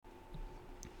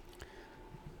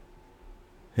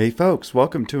Hey folks,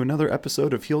 welcome to another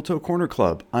episode of Heel Toe Corner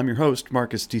Club. I'm your host,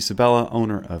 Marcus DiSabella,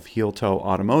 owner of Heel Toe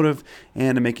Automotive,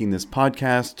 and I'm making this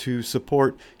podcast to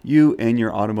support you and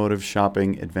your automotive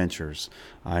shopping adventures.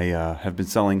 I have been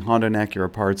selling Honda and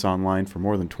Acura parts online for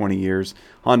more than 20 years,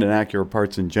 Honda and Acura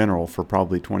parts in general for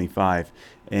probably 25.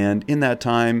 And in that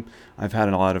time, I've had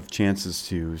a lot of chances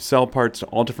to sell parts to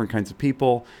all different kinds of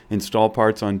people, install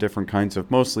parts on different kinds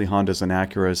of mostly Hondas and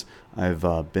Acuras.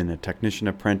 I've been a technician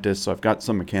apprentice, so I've got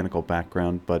some mechanical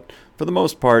background, but for the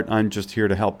most part, I'm just here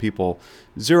to help people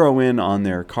zero in on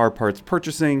their car parts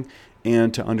purchasing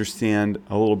and to understand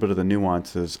a little bit of the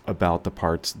nuances about the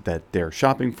parts that they're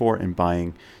shopping for and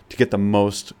buying to get the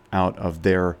most out of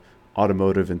their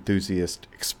automotive enthusiast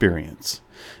experience.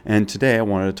 And today I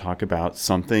wanted to talk about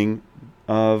something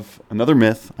of another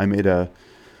myth. I made a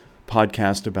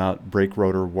podcast about brake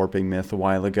rotor warping myth a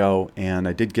while ago, and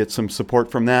I did get some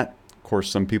support from that. Of course,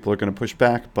 some people are going to push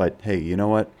back, but hey, you know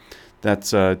what?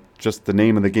 That's just the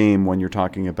name of the game when you're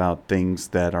talking about things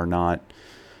that are not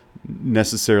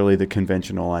necessarily the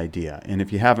conventional idea. And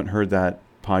if you haven't heard that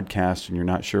podcast and you're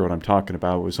not sure what I'm talking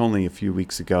about, it was only a few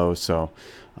weeks ago, so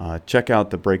check out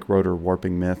the brake rotor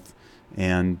warping myth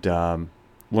and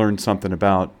learn something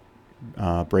about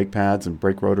brake pads and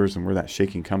brake rotors and where that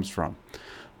shaking comes from.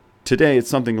 Today, it's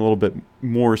something a little bit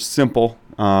more simple,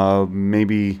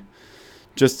 maybe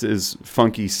just as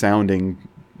funky sounding,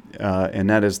 and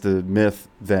that is the myth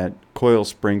that coil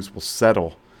springs will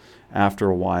settle after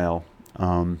a while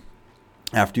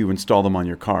after you install them on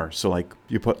your car. So like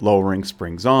you put lowering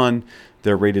springs on,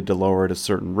 they're rated to lower at a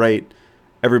certain rate.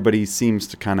 Everybody seems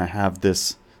to kind of have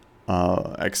this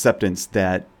acceptance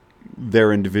that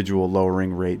their individual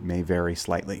lowering rate may vary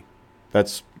slightly.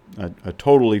 That's a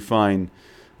totally fine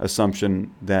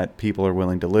assumption that people are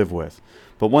willing to live with.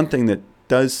 But one thing that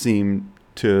does seem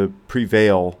to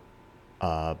prevail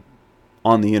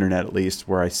on the internet, at least,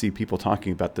 where I see people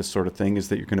talking about this sort of thing, is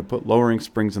that you're going to put lowering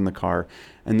springs in the car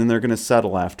and then they're going to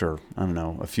settle after, I don't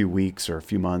know, a few weeks or a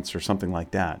few months or something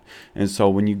like that. And so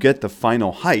when you get the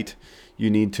final height, you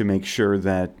need to make sure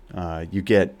that you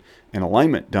get an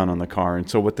alignment done on the car. And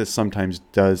so what this sometimes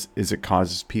does is it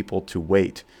causes people to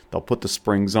wait. They'll put the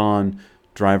springs on,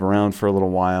 drive around for a little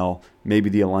while, maybe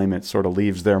the alignment sort of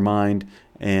leaves their mind,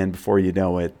 and before you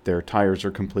know it, their tires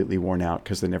are completely worn out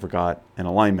because they never got an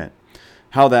alignment.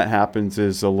 How that happens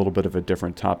is a little bit of a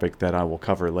different topic that I will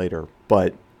cover later.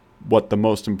 But what the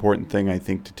most important thing I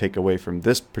think to take away from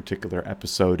this particular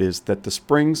episode is that the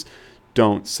springs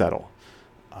don't settle.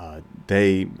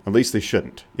 At least they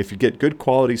shouldn't. If you get good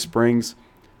quality springs,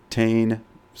 Tane,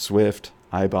 Swift,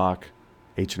 Eibach,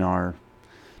 H&R,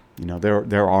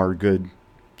 there are good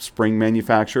spring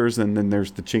manufacturers, and then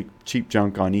there's the cheap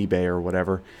junk on eBay or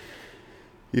whatever.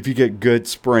 If you get good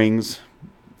springs,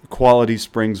 quality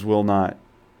springs will not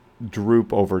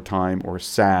droop over time or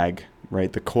sag,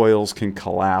 right? The coils can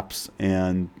collapse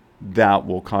and that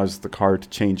will cause the car to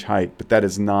change height, but that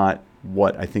is not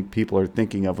what I think people are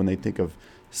thinking of when they think of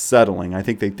settling. I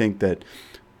think they think that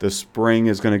the spring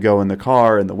is going to go in the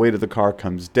car and the weight of the car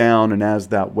comes down, and as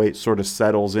that weight sort of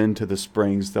settles into the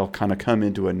springs, they'll kind of come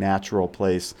into a natural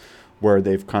place where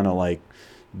they've kind of like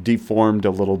deformed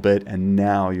a little bit, and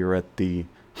now you're at the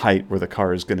height where the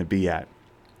car is going to be at.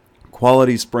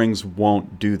 Quality springs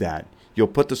won't do that. You'll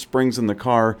put the springs in the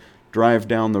car, drive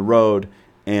down the road,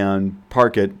 and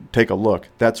park it, take a look.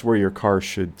 That's where your car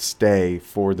should stay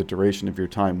for the duration of your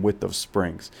time with those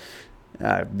springs.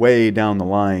 Way down the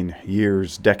line,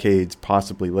 years, decades,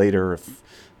 possibly later, if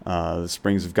the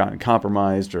springs have gotten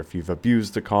compromised or if you've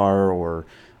abused the car or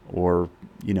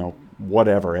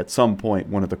whatever, at some point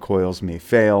one of the coils may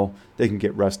fail. They can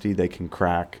get rusty, they can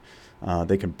crack,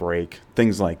 they can break,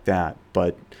 things like that.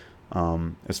 But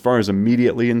as far as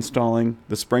immediately installing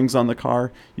the springs on the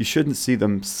car, you shouldn't see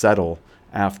them settle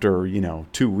after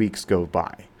 2 weeks go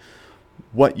by.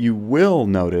 What you will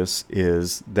notice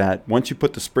is that once you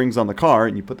put the springs on the car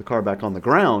and you put the car back on the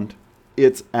ground,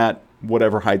 it's at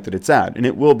whatever height that it's at, and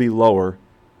it will be lower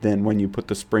than when you put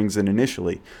the springs in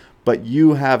initially. But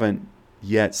you haven't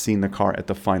yet seen the car at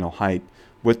the final height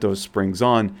with those springs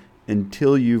on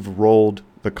until you've rolled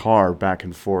the car back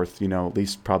and forth, at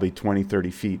least probably 20, 30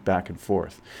 feet back and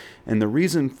forth. And the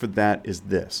reason for that is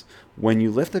this. When you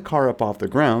lift the car up off the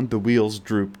ground, the wheels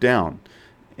droop down.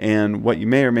 And what you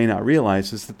may or may not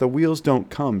realize is that the wheels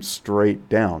don't come straight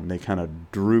down. They kind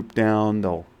of droop down.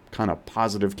 They'll kind of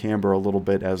positive camber a little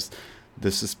bit as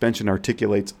the suspension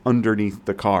articulates underneath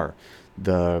the car.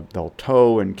 They'll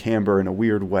toe and camber in a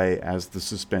weird way as the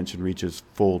suspension reaches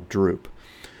full droop.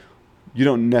 you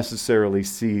don't necessarily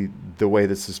see the way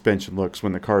the suspension looks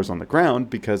when the car's on the ground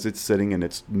because it's sitting in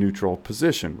its neutral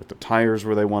position with the tires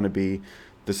where they want to be.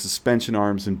 The suspension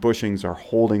arms and bushings are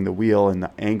holding the wheel in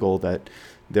the angle that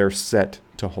they're set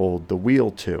to hold the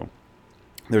wheel to.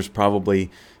 There's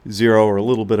probably zero or a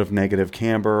little bit of negative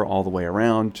camber all the way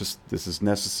around. This is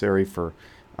necessary for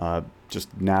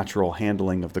just natural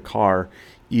handling of the car,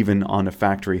 even on a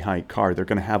factory height car. They're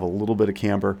going to have a little bit of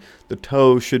camber. The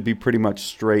toe should be pretty much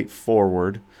straight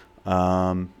forward.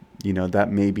 That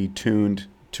may be tuned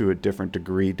to a different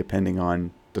degree depending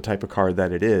on the type of car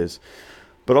that it is.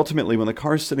 But ultimately, when the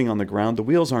car is sitting on the ground, the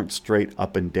wheels aren't straight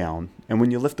up and down. And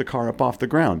when you lift the car up off the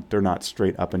ground, they're not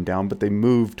straight up and down, but they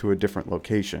move to a different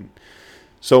location.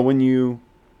 So when you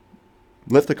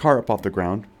lift the car up off the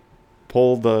ground,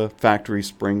 pull the factory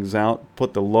springs out,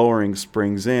 put the lowering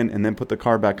springs in, and then put the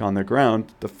car back on the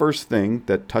ground, the first thing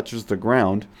that touches the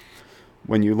ground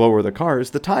when you lower the car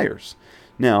is the tires.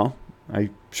 Now,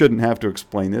 I shouldn't have to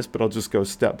explain this, but I'll just go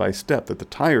step by step, that the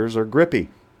tires are grippy,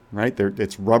 right?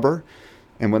 It's rubber.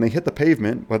 And when they hit the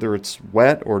pavement, whether it's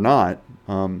wet or not,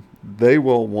 they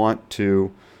will want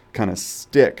to kind of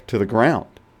stick to the ground.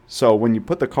 So when you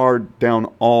put the car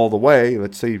down all the way,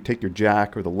 let's say you take your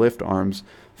jack or the lift arms,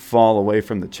 fall away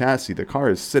from the chassis, the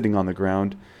car is sitting on the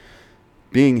ground,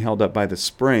 being held up by the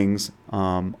springs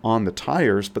on the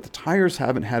tires, but the tires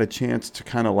haven't had a chance to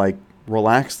kind of like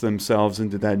relax themselves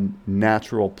into that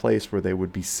natural place where they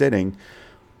would be sitting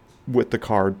with the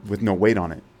car with no weight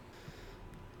on it.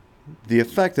 The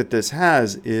effect that this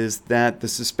has is that the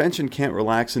suspension can't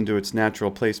relax into its natural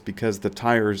place because the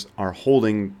tires are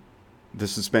holding the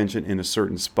suspension in a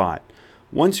certain spot.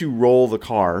 Once you roll the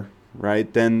car,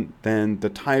 right, then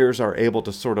the tires are able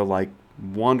to sort of like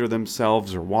wander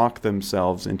themselves or walk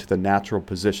themselves into the natural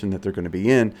position that they're going to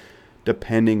be in,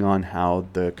 depending on how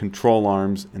the control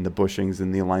arms and the bushings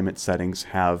and the alignment settings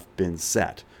have been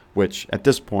set, which at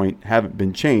this point haven't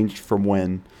been changed from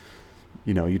when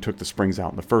you took the springs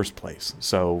out in the first place.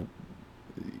 So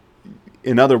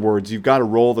in other words, you've got to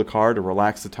roll the car to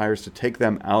relax the tires to take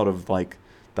them out of like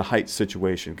the height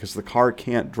situation, because the car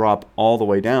can't drop all the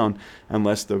way down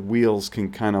unless the wheels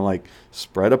can kind of like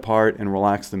spread apart and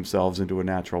relax themselves into a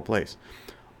natural place.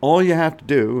 All you have to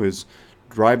do is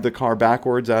drive the car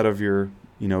backwards out of your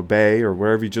bay or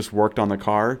wherever you just worked on the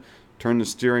car, turn the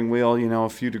steering wheel a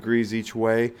few degrees each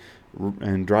way,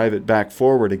 and drive it back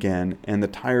forward again, and the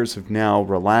tires have now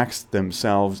relaxed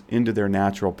themselves into their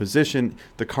natural position.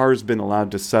 The car's been allowed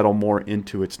to settle more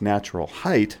into its natural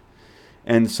height,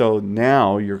 and so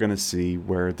now you're going to see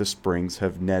where the springs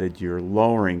have netted your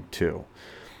lowering to.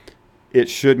 It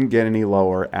shouldn't get any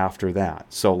lower after that.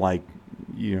 So like,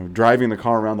 driving the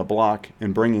car around the block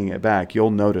and bringing it back,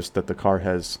 you'll notice that the car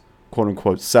has quote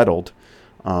unquote settled,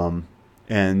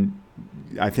 and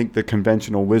I think the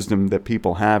conventional wisdom that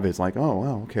people have is like, oh,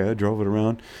 well, okay, I drove it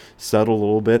around, settled a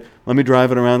little bit. Let me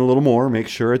drive it around a little more, make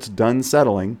sure it's done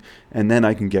settling, and then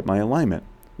I can get my alignment.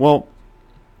 Well,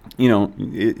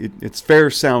 it's fair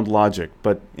sound logic,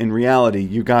 but in reality,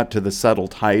 you got to the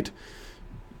settled height,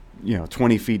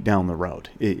 20 feet down the road.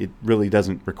 It really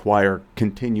doesn't require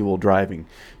continual driving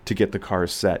to get the car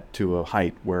set to a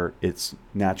height where it's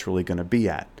naturally going to be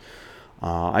at.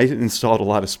 I installed a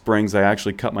lot of springs. I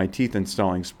actually cut my teeth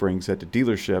installing springs at the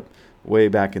dealership way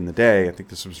back in the day. I think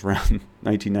this was around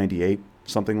 1998,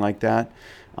 something like that.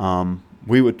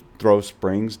 We would throw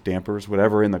springs, dampers,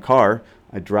 whatever in the car.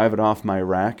 I'd drive it off my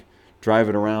rack, drive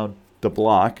it around the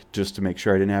block just to make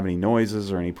sure I didn't have any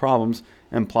noises or any problems,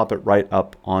 and plop it right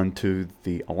up onto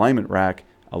the alignment rack,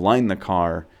 align the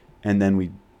car, and then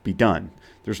we'd be done.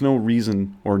 There's no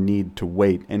reason or need to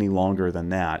wait any longer than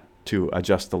that to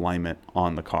adjust alignment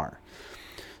on the car.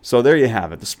 So there you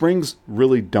have it. The springs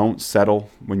really don't settle.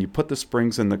 When you put the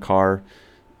springs in the car,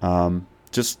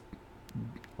 just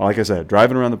like I said,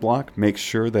 driving around the block, make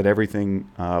sure that everything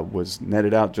was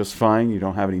netted out just fine. You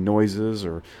don't have any noises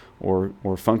or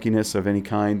funkiness of any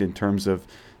kind in terms of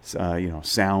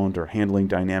sound or handling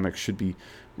dynamics. Should be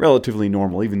relatively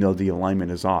normal, even though the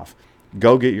alignment is off.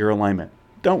 Go get your alignment.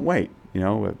 Don't wait.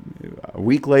 A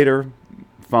week later,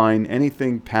 fine.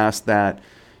 Anything past that,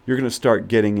 you're going to start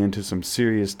getting into some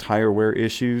serious tire wear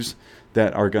issues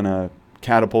that are going to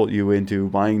catapult you into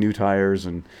buying new tires,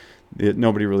 and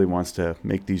nobody really wants to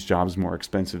make these jobs more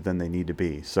expensive than they need to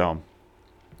be. So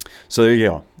there you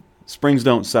go. Springs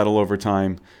don't settle over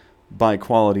time. Buy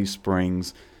quality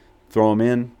springs, throw them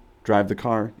in, drive the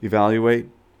car, evaluate,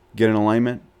 get an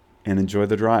alignment, and enjoy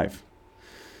the drive.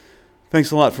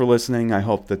 Thanks a lot for listening. I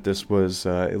hope that this was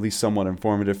at least somewhat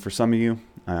informative for some of you.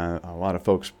 A lot of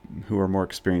folks who are more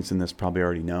experienced in this probably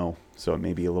already know, so it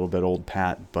may be a little bit old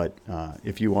pat, but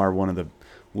if you are one of the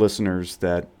listeners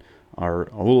that are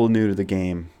a little new to the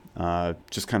game,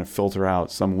 just kind of filter out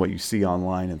some of what you see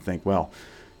online and think, well,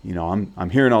 I'm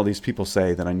hearing all these people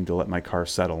say that I need to let my car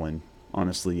settle, and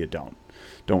honestly, you don't.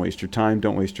 Don't waste your time.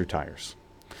 Don't waste your tires.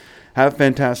 Have a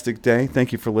fantastic day.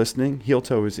 Thank you for listening. Heel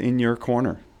Toe is in your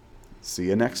corner. See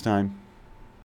you next time.